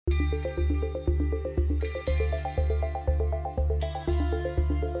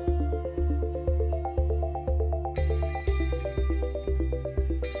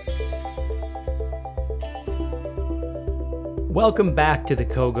Welcome back to the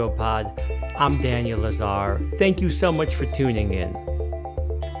Kogo Pod. I'm Daniel Lazar. Thank you so much for tuning in.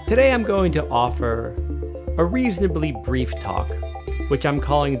 Today I'm going to offer a reasonably brief talk, which I'm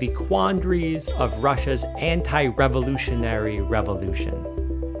calling the quandaries of Russia's anti-revolutionary revolution.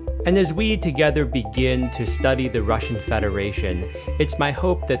 And as we together begin to study the Russian Federation, it's my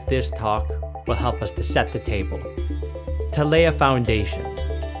hope that this talk will help us to set the table, to lay a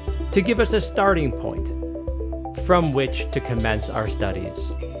foundation, to give us a starting point from which to commence our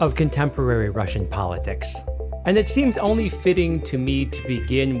studies of contemporary Russian politics. And it seems only fitting to me to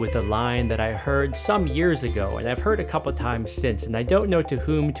begin with a line that I heard some years ago, and I've heard a couple times since, and I don't know to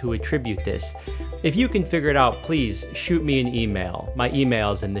whom to attribute this. If you can figure it out, please shoot me an email. My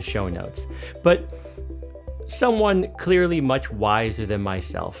email's in the show notes. But someone clearly much wiser than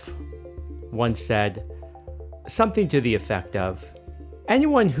myself once said something to the effect of,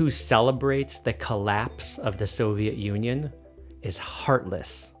 anyone who celebrates the collapse of the Soviet Union is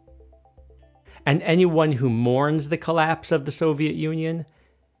heartless. And anyone who mourns the collapse of the Soviet Union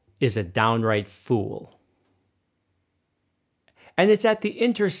is a downright fool. And it's at the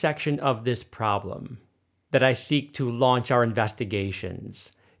intersection of this problem that I seek to launch our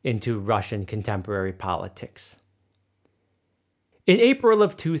investigations into Russian contemporary politics. In April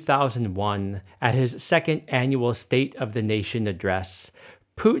of 2001, at his second annual State of the Nation address,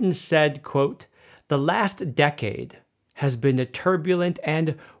 Putin said, quote, "The last decade has been a turbulent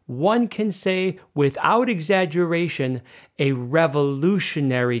and, one can say without exaggeration, a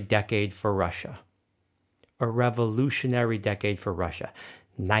revolutionary decade for Russia." A revolutionary decade for Russia,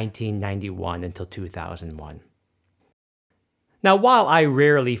 1991 until 2001. Now, while I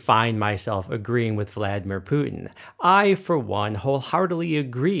rarely find myself agreeing with Vladimir Putin, I, for one, wholeheartedly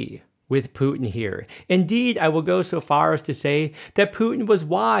agree with Putin here. Indeed, I will go so far as to say that Putin was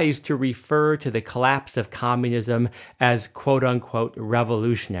wise to refer to the collapse of communism as quote-unquote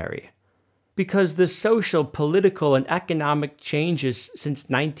revolutionary, because the social, political, and economic changes since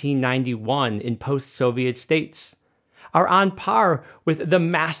 1991 in post-Soviet states are on par with the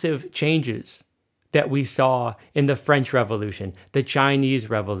massive changes that we saw in the French Revolution, the Chinese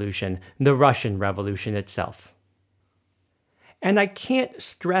Revolution, the Russian Revolution itself. And I can't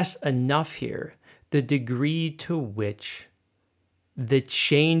stress enough here the degree to which the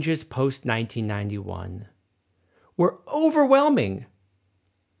changes post-1991 were overwhelming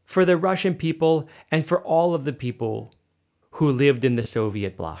for the Russian people and for all of the people who lived in the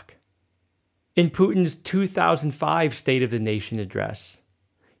Soviet bloc. In Putin's 2005 State of the Nation address,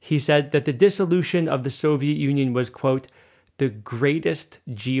 he said that the dissolution of the Soviet Union was, quote, "the greatest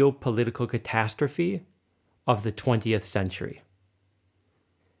geopolitical catastrophe of the 20th century."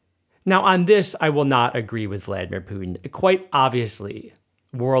 Now, on this, I will not agree with Vladimir Putin. Quite obviously,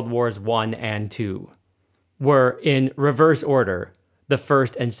 World Wars I and II were, in reverse order, the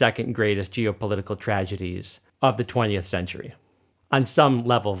first and second greatest geopolitical tragedies of the 20th century. On some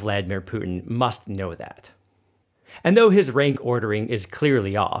level, Vladimir Putin must know that. And though his rank ordering is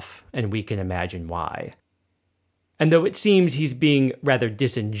clearly off, and we can imagine why, and though it seems he's being rather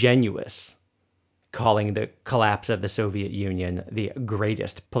disingenuous, calling the collapse of the Soviet Union the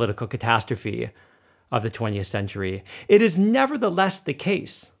greatest political catastrophe of the 20th century, it is nevertheless the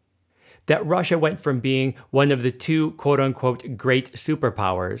case that Russia went from being one of the two quote-unquote great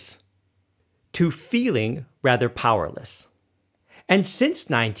superpowers to feeling rather powerless. And since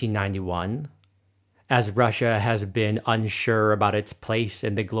 1991, as Russia has been unsure about its place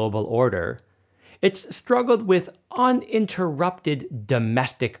in the global order, it's struggled with uninterrupted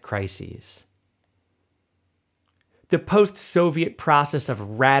domestic crises. The post-Soviet process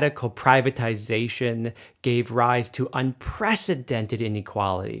of radical privatization gave rise to unprecedented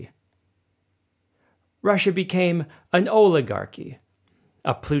inequality. Russia became an oligarchy,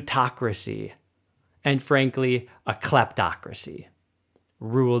 a plutocracy, and frankly, a kleptocracy,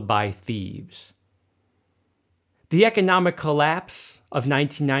 ruled by thieves. The economic collapse of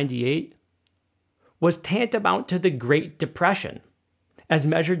 1998 was tantamount to the Great Depression, as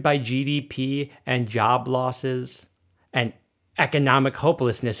measured by GDP and job losses and economic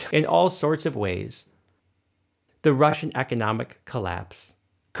hopelessness in all sorts of ways. The Russian economic collapse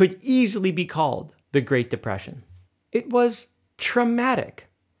could easily be called the Great Depression. It was traumatic.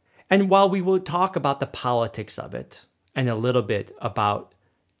 And while we will talk about the politics of it and a little bit about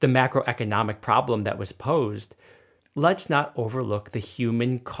the macroeconomic problem that was posed, let's not overlook the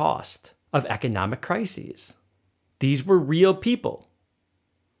human cost of economic crises. These were real people.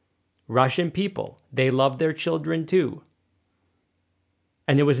 Russian people. They loved their children too.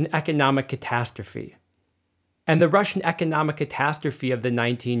 And it was an economic catastrophe. And the Russian economic catastrophe of the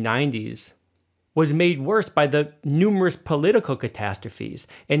 1990s was made worse by the numerous political catastrophes.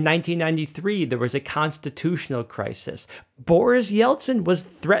 In 1993, there was a constitutional crisis. Boris Yeltsin was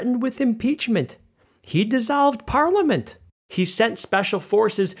threatened with impeachment. He dissolved parliament. He sent special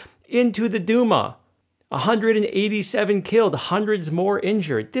forces into the Duma. 187 killed, hundreds more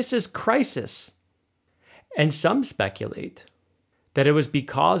injured. This is crisis. And some speculate that it was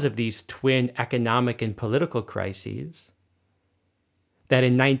because of these twin economic and political crises that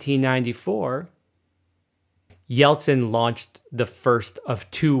in 1994, Yeltsin launched the first of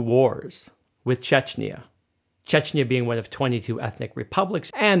two wars with Chechnya. Chechnya being one of 22 ethnic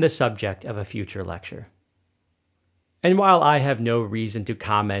republics and the subject of a future lecture. And while I have no reason to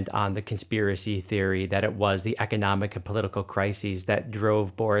comment on the conspiracy theory that it was the economic and political crises that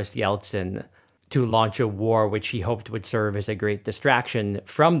drove Boris Yeltsin to launch a war which he hoped would serve as a great distraction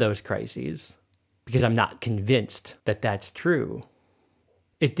from those crises, because I'm not convinced that that's true,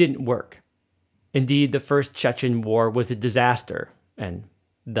 it didn't work. Indeed, the first Chechen war was a disaster, and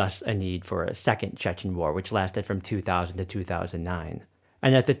thus a need for a second Chechen war, which lasted from 2000 to 2009.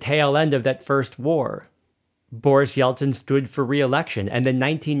 And at the tail end of that first war, Boris Yeltsin stood for re-election, and the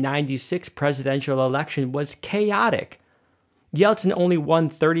 1996 presidential election was chaotic. Yeltsin only won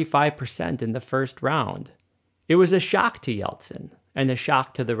 35% in the first round. It was a shock to Yeltsin and a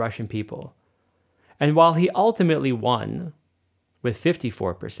shock to the Russian people. And while he ultimately won with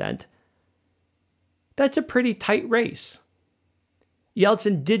 54%, that's a pretty tight race.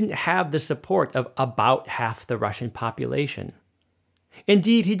 Yeltsin didn't have the support of about half the Russian population.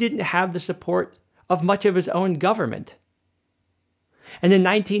 Indeed, he didn't have the support of much of his own government. And in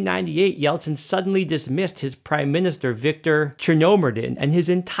 1998, Yeltsin suddenly dismissed his prime minister, Viktor Chernomyrdin, and his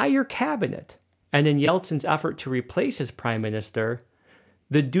entire cabinet. And in Yeltsin's effort to replace his prime minister,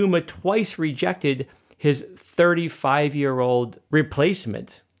 the Duma twice rejected his 35-year-old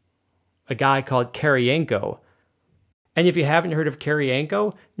replacement, a guy called Kiriyenko. And if you haven't heard of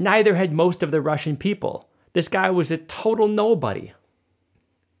Kiriyenko, neither had most of the Russian people. This guy was a total nobody.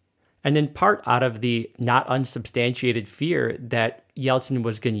 And in part out of the not unsubstantiated fear that Yeltsin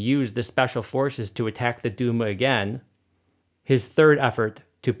was going to use the special forces to attack the Duma again, his third effort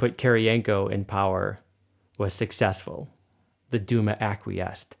to put Kiriyenko in power was successful. The Duma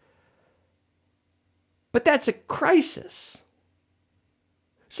acquiesced. But that's a crisis.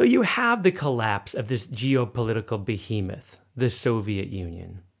 So you have the collapse of this geopolitical behemoth, the Soviet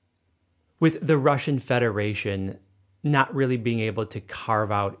Union, with the Russian Federation not really being able to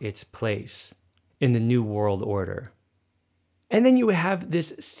carve out its place in the New World Order. And then you have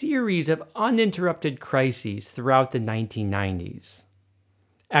this series of uninterrupted crises throughout the 1990s.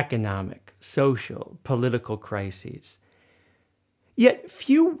 Economic, social, political crises. Yet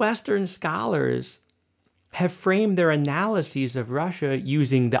few Western scholars have framed their analyses of Russia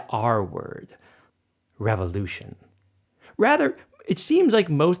using the R word, revolution. Rather, it seems like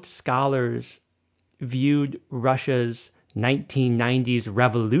most scholars viewed Russia's 1990s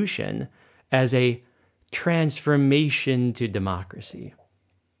revolution as a transformation to democracy.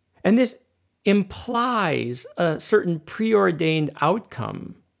 And this implies a certain preordained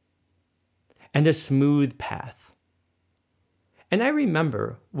outcome and a smooth path. And I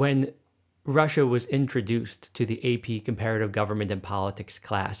remember when Russia was introduced to the AP Comparative Government and Politics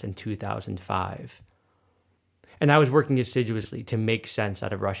class in 2005. And I was working assiduously to make sense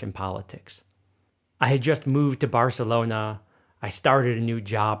out of Russian politics. I had just moved to Barcelona. I started a new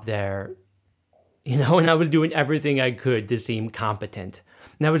job there, and I was doing everything I could to seem competent.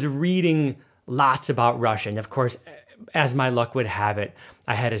 And I was reading lots about Russia. And of course, as my luck would have it,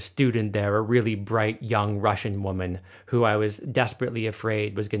 I had a student there, a really bright young Russian woman who I was desperately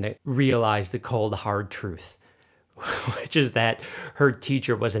afraid was going to realize the cold, hard truth, which is that her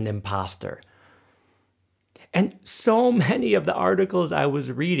teacher was an imposter. And so many of the articles I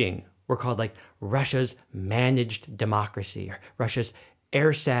was reading were called like Russia's managed democracy, or Russia's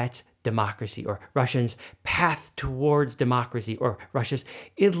ersatz democracy, or Russia's path towards democracy, or Russia's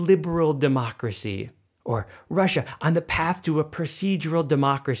illiberal democracy, or Russia on the path to a procedural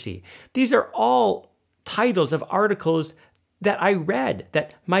democracy. These are all titles of articles that I read,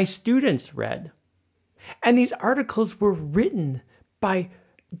 that my students read. And these articles were written by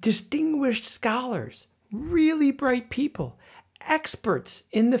distinguished scholars, really bright people, experts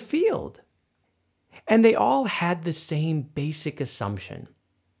in the field. And they all had the same basic assumption.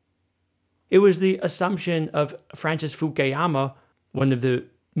 It was the assumption of Francis Fukuyama, one of the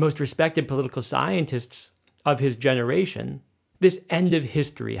most respected political scientists of his generation, this end of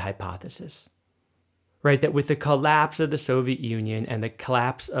history hypothesis, right? That with the collapse of the Soviet Union and the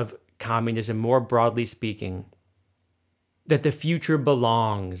collapse of communism, more broadly speaking, that the future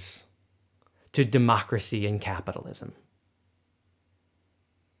belongs to democracy and capitalism.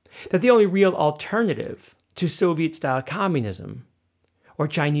 That the only real alternative to Soviet-style communism or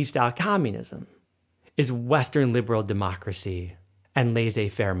Chinese-style communism is Western liberal democracy and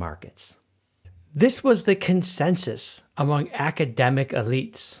laissez-faire markets. This was the consensus among academic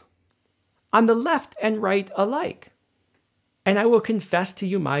elites, on the left and right alike. And I will confess to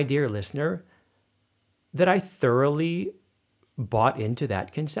you, my dear listener, that I thoroughly bought into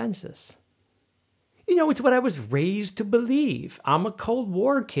that consensus. It's what I was raised to believe. I'm a Cold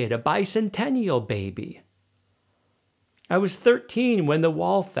War kid, a bicentennial baby. I was 13 when the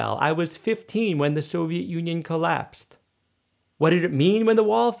wall fell. I was 15 when the Soviet Union collapsed. What did it mean when the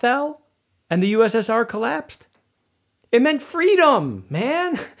wall fell and the USSR collapsed? It meant freedom,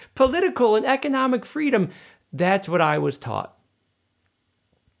 man. Political and economic freedom. That's what I was taught.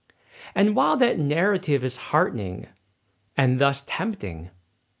 And while that narrative is heartening and thus tempting,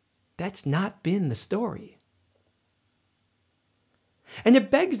 that's not been the story. And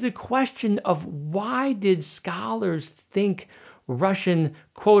it begs the question of why did scholars think Russian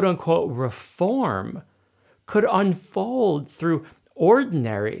quote-unquote reform could unfold through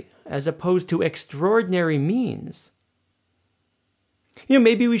ordinary as opposed to extraordinary means?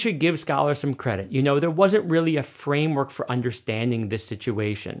 Maybe we should give scholars some credit. There wasn't really a framework for understanding this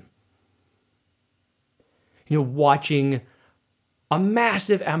situation. Watching a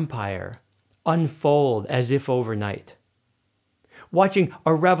massive empire unfold as if overnight. Watching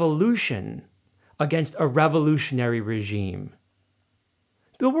a revolution against a revolutionary regime.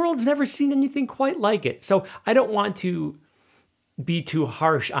 The world's never seen anything quite like it. So I don't want to be too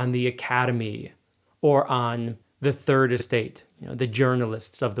harsh on the academy or on the third estate, the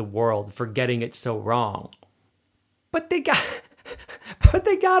journalists of the world for getting it so wrong. But they got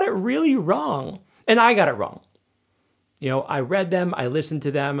it really wrong. And I got it wrong. I read them, I listened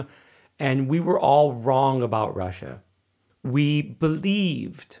to them, and we were all wrong about Russia. We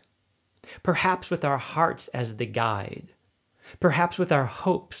believed, perhaps with our hearts as the guide, perhaps with our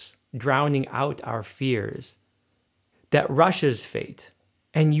hopes drowning out our fears, that Russia's fate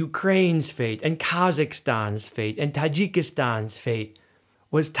and Ukraine's fate and Kazakhstan's fate and Tajikistan's fate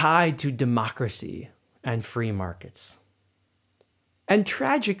was tied to democracy and free markets. And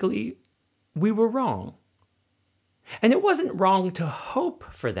tragically, we were wrong. And it wasn't wrong to hope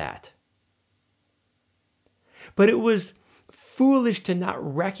for that. But it was foolish to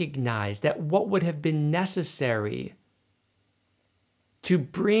not recognize that what would have been necessary to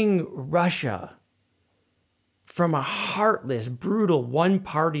bring Russia from a heartless, brutal,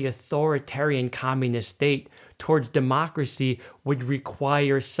 one-party authoritarian communist state towards democracy would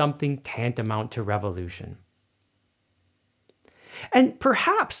require something tantamount to revolution. And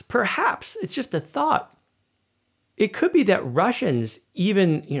perhaps, it's just a thought, it could be that Russians,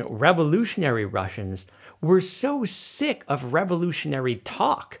 even revolutionary Russians, were so sick of revolutionary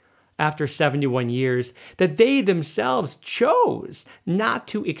talk after 71 years that they themselves chose not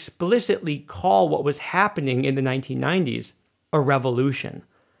to explicitly call what was happening in the 1990s a revolution.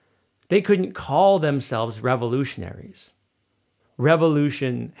 They couldn't call themselves revolutionaries.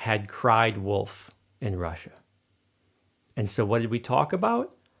 Revolution had cried wolf in Russia. And so what did we talk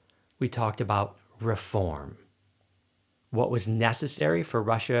about? We talked about reform. What was necessary for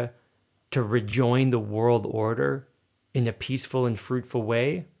Russia to rejoin the world order in a peaceful and fruitful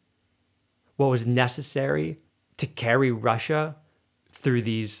way? What was necessary to carry Russia through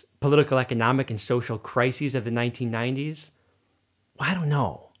these political, economic, and social crises of the 1990s? Well, I don't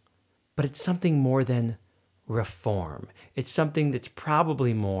know, but it's something more than reform. It's something that's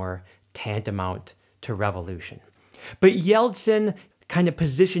probably more tantamount to revolution. But Yeltsin kind of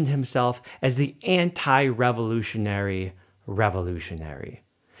positioned himself as the anti-revolutionary revolutionary.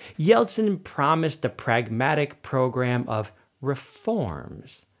 Yeltsin promised a pragmatic program of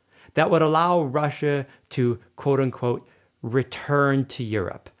reforms that would allow Russia to, quote-unquote, return to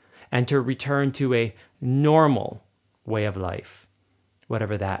Europe and to return to a normal way of life,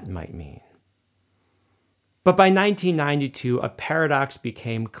 whatever that might mean. But by 1992, a paradox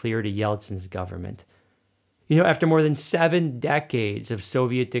became clear to Yeltsin's government. After more than 7 decades of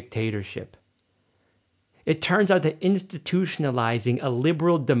Soviet dictatorship, it turns out that institutionalizing a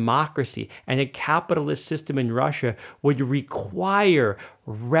liberal democracy and a capitalist system in Russia would require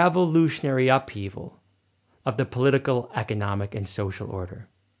revolutionary upheaval of the political, economic, and social order.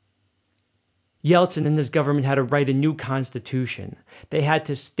 Yeltsin and his government had to write a new constitution. They had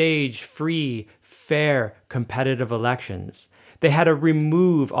to stage free, fair, competitive elections. They had to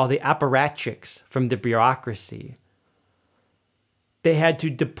remove all the apparatchiks from the bureaucracy. They had to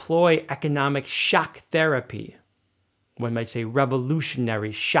deploy economic shock therapy. One might say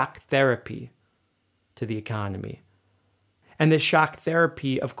revolutionary shock therapy to the economy. And the shock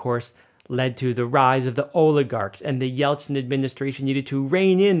therapy, of course, led to the rise of the oligarchs, and the Yeltsin administration needed to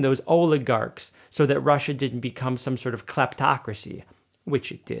rein in those oligarchs so that Russia didn't become some sort of kleptocracy,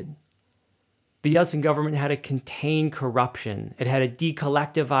 which it did. The Yeltsin government had to contain corruption. It had to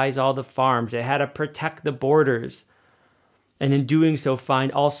decollectivize all the farms. It had to protect the borders. And in doing so,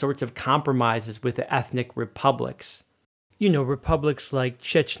 find all sorts of compromises with the ethnic republics. Republics like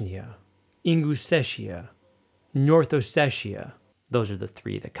Chechnya, Ingushetia, North Ossetia. Those are the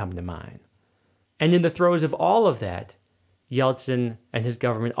three that come to mind. And in the throes of all of that, Yeltsin and his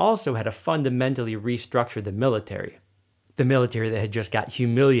government also had to fundamentally restructure the military that had just got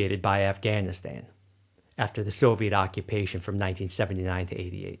humiliated by Afghanistan after the Soviet occupation from 1979 to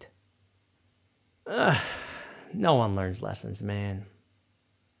 88. No one learns lessons, man.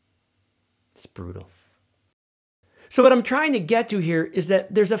 It's brutal. So what I'm trying to get to here is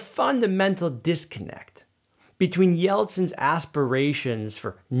that there's a fundamental disconnect between Yeltsin's aspirations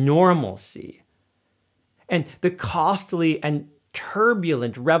for normalcy and the costly and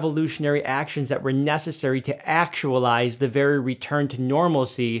turbulent revolutionary actions that were necessary to actualize the very return to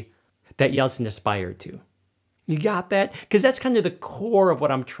normalcy that Yeltsin aspired to. You got that? Because that's kind of the core of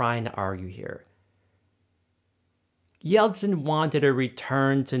what I'm trying to argue here. Yeltsin wanted a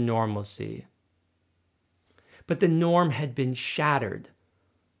return to normalcy, but the norm had been shattered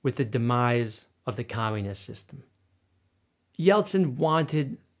with the demise of the communist system. Yeltsin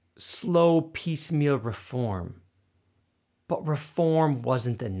wanted slow, piecemeal reform. But reform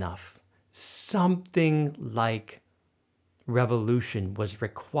wasn't enough. Something like revolution was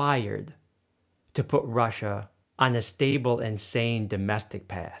required to put Russia on a stable and sane domestic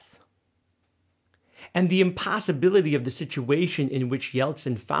path. And the impossibility of the situation in which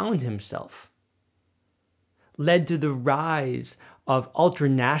Yeltsin found himself led to the rise of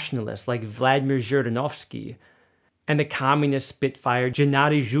ultranationalists like Vladimir Zhirinovsky and the communist spitfire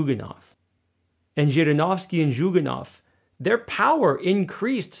Gennady Zhuganov. And Zhirinovsky and Zhuganov, their power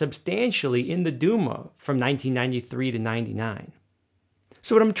increased substantially in the Duma from 1993 to 99.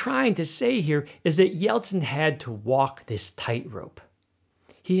 So what I'm trying to say here is that Yeltsin had to walk this tightrope.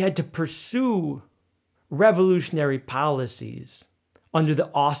 He had to pursue revolutionary policies under the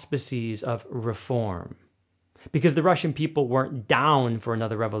auspices of reform, because the Russian people weren't down for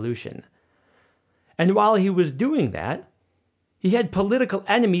another revolution. And while he was doing that, he had political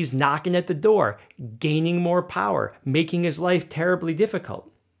enemies knocking at the door, gaining more power, making his life terribly difficult.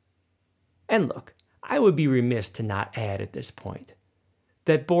 And look, I would be remiss to not add at this point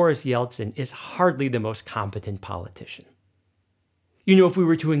that Boris Yeltsin is hardly the most competent politician. If we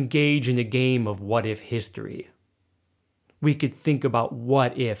were to engage in a game of what-if history, we could think about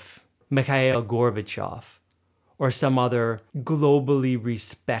what if Mikhail Gorbachev or some other globally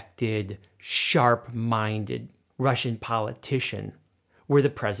respected, sharp-minded Russian politician were the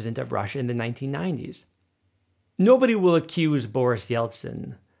president of Russia in the 1990s. Nobody will accuse Boris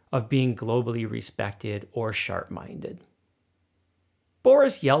Yeltsin of being globally respected or sharp-minded.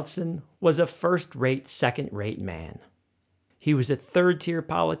 Boris Yeltsin was a first-rate, second-rate man. He was a third-tier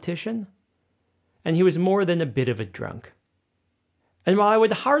politician, and he was more than a bit of a drunk. And while I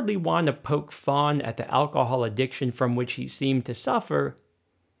would hardly want to poke fun at the alcohol addiction from which he seemed to suffer,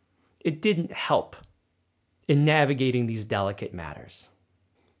 it didn't help in navigating these delicate matters.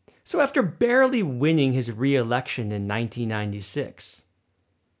 So after barely winning his re-election in 1996,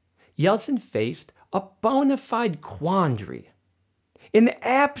 Yeltsin faced a bona fide quandary. In the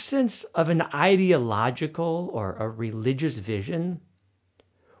absence of an ideological or a religious vision,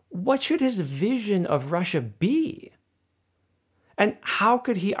 what should his vision of Russia be? And how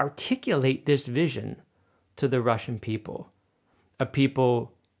could he articulate this vision to the Russian people, a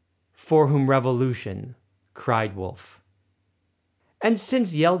people for whom revolution cried wolf? And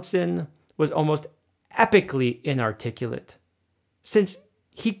since Yeltsin was almost epically inarticulate, since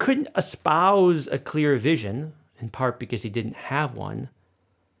he couldn't espouse a clear vision, in part because he didn't have one,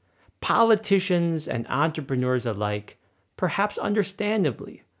 politicians and entrepreneurs alike, perhaps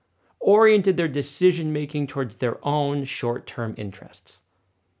understandably, oriented their decision-making towards their own short-term interests.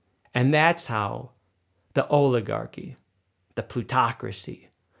 And that's how the oligarchy, the plutocracy,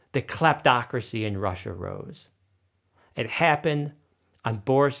 the kleptocracy in Russia rose. It happened on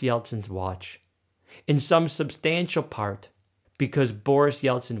Boris Yeltsin's watch, in some substantial part because Boris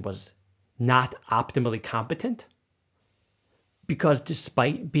Yeltsin was not optimally competent, because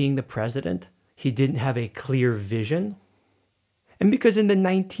despite being the president, he didn't have a clear vision, and because in the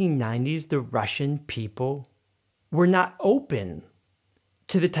 1990s, the Russian people were not open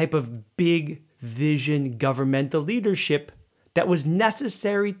to the type of big vision governmental leadership that was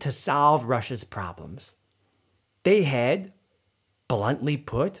necessary to solve Russia's problems. They had, bluntly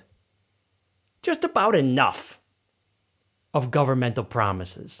put, just about enough of governmental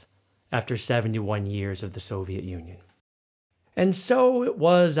promises after 71 years of the Soviet Union. And so it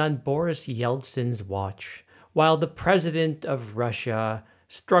was on Boris Yeltsin's watch, while the president of Russia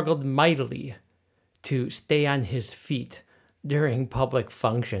struggled mightily to stay on his feet during public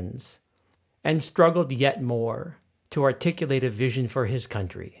functions, and struggled yet more to articulate a vision for his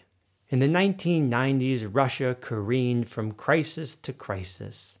country. In the 1990s, Russia careened from crisis to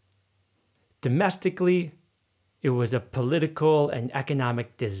crisis. Domestically, it was a political and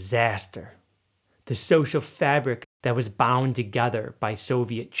economic disaster. The social fabric that was bound together by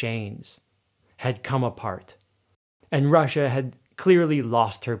Soviet chains had come apart, and Russia had clearly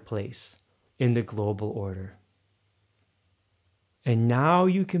lost her place in the global order. And now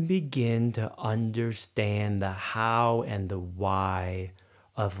you can begin to understand the how and the why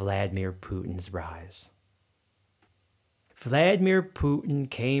of Vladimir Putin's rise. Vladimir Putin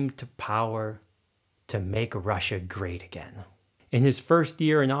came to power to make Russia great again. In his first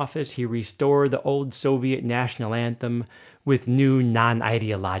year in office, he restored the old Soviet national anthem with new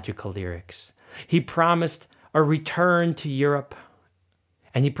non-ideological lyrics. He promised a return to Europe,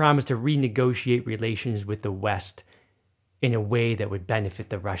 and he promised to renegotiate relations with the West in a way that would benefit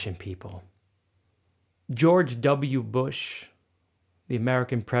the Russian people. George W. Bush, the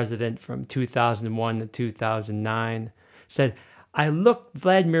American president from 2001 to 2009, said, "I looked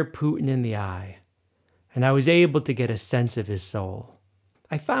Vladimir Putin in the eye, and I was able to get a sense of his soul.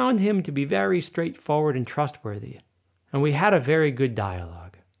 I found him to be very straightforward and trustworthy, and we had a very good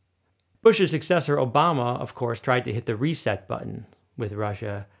dialogue." Bush's successor, Obama, of course, tried to hit the reset button with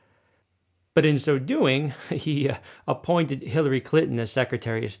Russia, but in so doing, he appointed Hillary Clinton as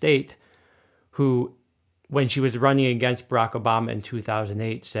Secretary of State, who, when she was running against Barack Obama in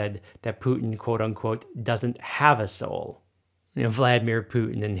 2008, said that Putin, quote unquote, doesn't have a soul. Vladimir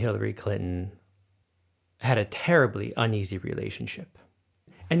Putin and Hillary Clinton had a terribly uneasy relationship.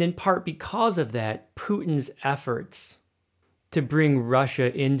 And in part because of that, Putin's efforts to bring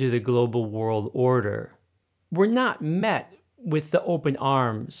Russia into the global world order were not met with the open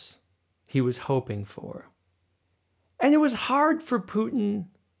arms he was hoping for. And it was hard for Putin,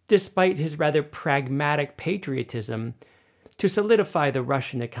 despite his rather pragmatic patriotism, to solidify the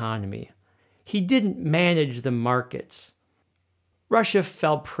Russian economy. He didn't manage the markets. Russia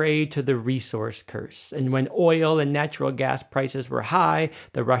fell prey to the resource curse, and when oil and natural gas prices were high,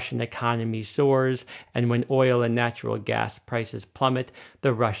 the Russian economy soars, and when oil and natural gas prices plummet,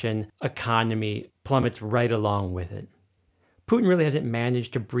 the Russian economy plummets right along with it. Putin really hasn't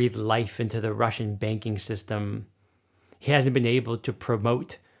managed to breathe life into the Russian banking system. He hasn't been able to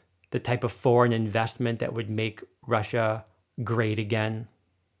promote the type of foreign investment that would make Russia great again.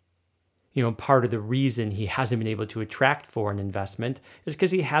 Part of the reason he hasn't been able to attract foreign investment is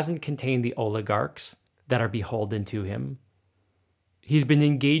because he hasn't contained the oligarchs that are beholden to him. He's been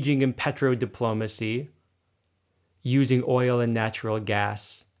engaging in petrodiplomacy, using oil and natural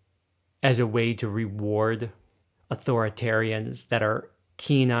gas as a way to reward authoritarians that are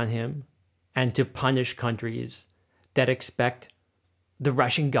keen on him and to punish countries that expect the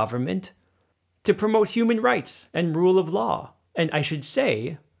Russian government to promote human rights and rule of law. And I should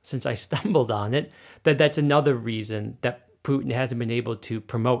say, since I stumbled on it, that that's another reason that Putin hasn't been able to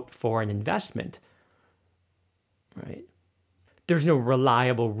promote foreign investment, right? There's no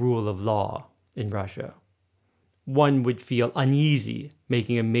reliable rule of law in Russia. One would feel uneasy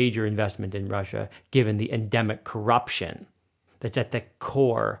making a major investment in Russia given the endemic corruption that's at the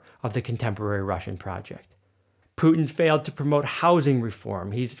core of the contemporary Russian project. Putin failed to promote housing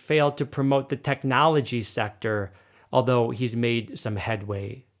reform. He's failed to promote the technology sector, although he's made some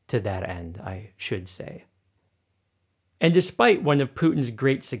headway to that end, I should say. And despite one of Putin's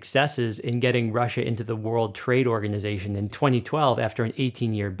great successes in getting Russia into the World Trade Organization in 2012 after an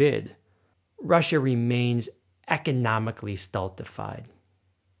 18-year bid, Russia remains economically stultified.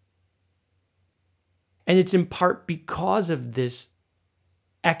 And it's in part because of this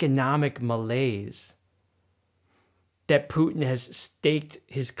economic malaise that Putin has staked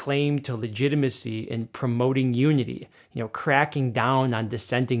his claim to legitimacy in promoting unity, cracking down on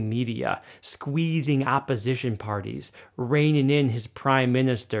dissenting media, squeezing opposition parties, reining in his prime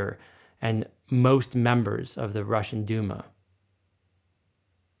minister and most members of the Russian Duma.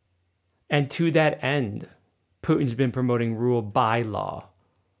 And to that end, Putin's been promoting rule by law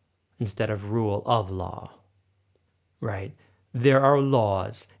instead of rule of law, right? There are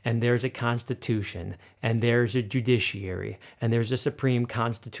laws, and there's a constitution, and there's a judiciary, and there's a Supreme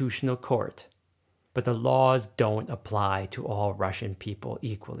Constitutional Court. but the laws don't apply to all Russian people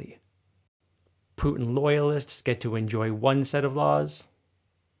equally. Putin loyalists get to enjoy one set of laws,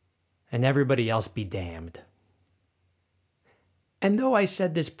 and everybody else be damned. And though I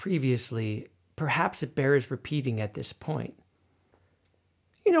said this previously, perhaps it bears repeating at this point.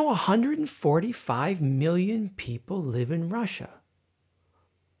 145 million people live in Russia.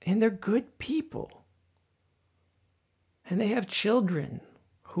 And they're good people. And they have children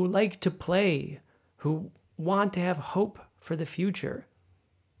who like to play, who want to have hope for the future.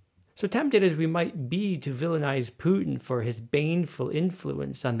 So tempted as we might be to villainize Putin for his baneful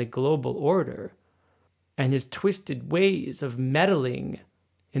influence on the global order and his twisted ways of meddling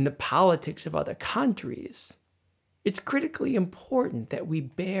in the politics of other countries, it's critically important that we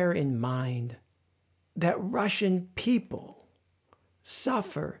bear in mind that Russian people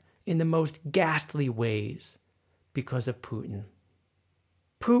suffer in the most ghastly ways because of Putin.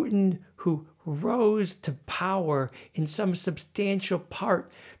 Putin, who rose to power in some substantial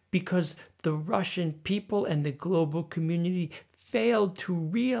part because the Russian people and the global community failed to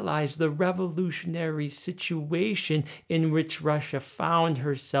realize the revolutionary situation in which Russia found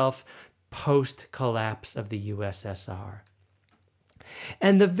herself post-collapse of the USSR.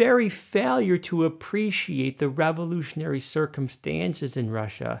 And the very failure to appreciate the revolutionary circumstances in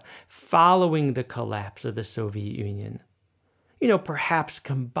Russia following the collapse of the Soviet Union, perhaps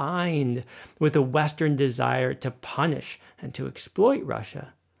combined with a Western desire to punish and to exploit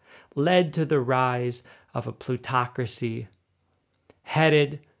Russia, led to the rise of a plutocracy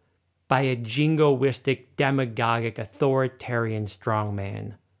headed by a jingoistic, demagogic, authoritarian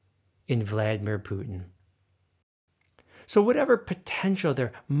strongman in Vladimir Putin. So whatever potential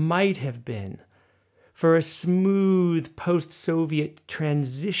there might have been for a smooth post-Soviet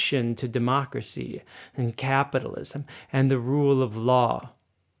transition to democracy and capitalism and the rule of law,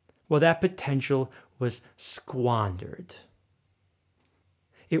 that potential was squandered.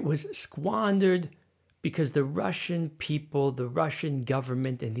 It was squandered because the Russian people, the Russian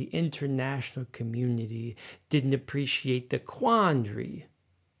government, and the international community didn't appreciate the quandary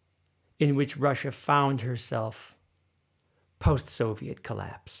in which Russia found herself post-Soviet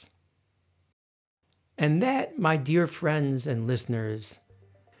collapse. And that, my dear friends and listeners,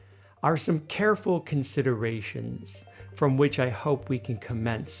 are some careful considerations from which I hope we can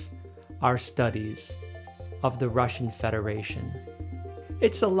commence our studies of the Russian Federation.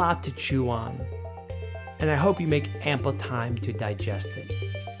 It's a lot to chew on, and I hope you make ample time to digest it.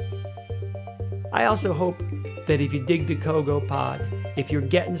 I also hope that if you dig the Kogo Pod, if you're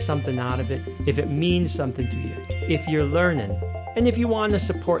getting something out of it, if it means something to you, if you're learning, and if you want to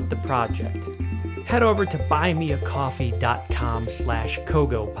support the project, head over to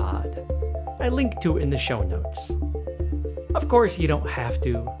buymeacoffee.com/KogoPod. I link to it in the show notes. Of course, you don't have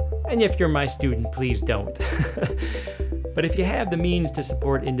to, and if you're my student, please don't. But if you have the means to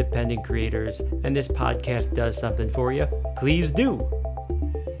support independent creators and this podcast does something for you, please do.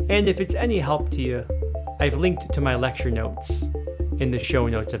 And if it's any help to you, I've linked to my lecture notes in the show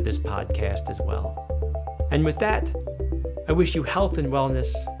notes of this podcast as well. And with that, I wish you health and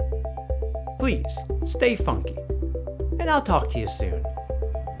wellness. Please stay funky, and I'll talk to you soon.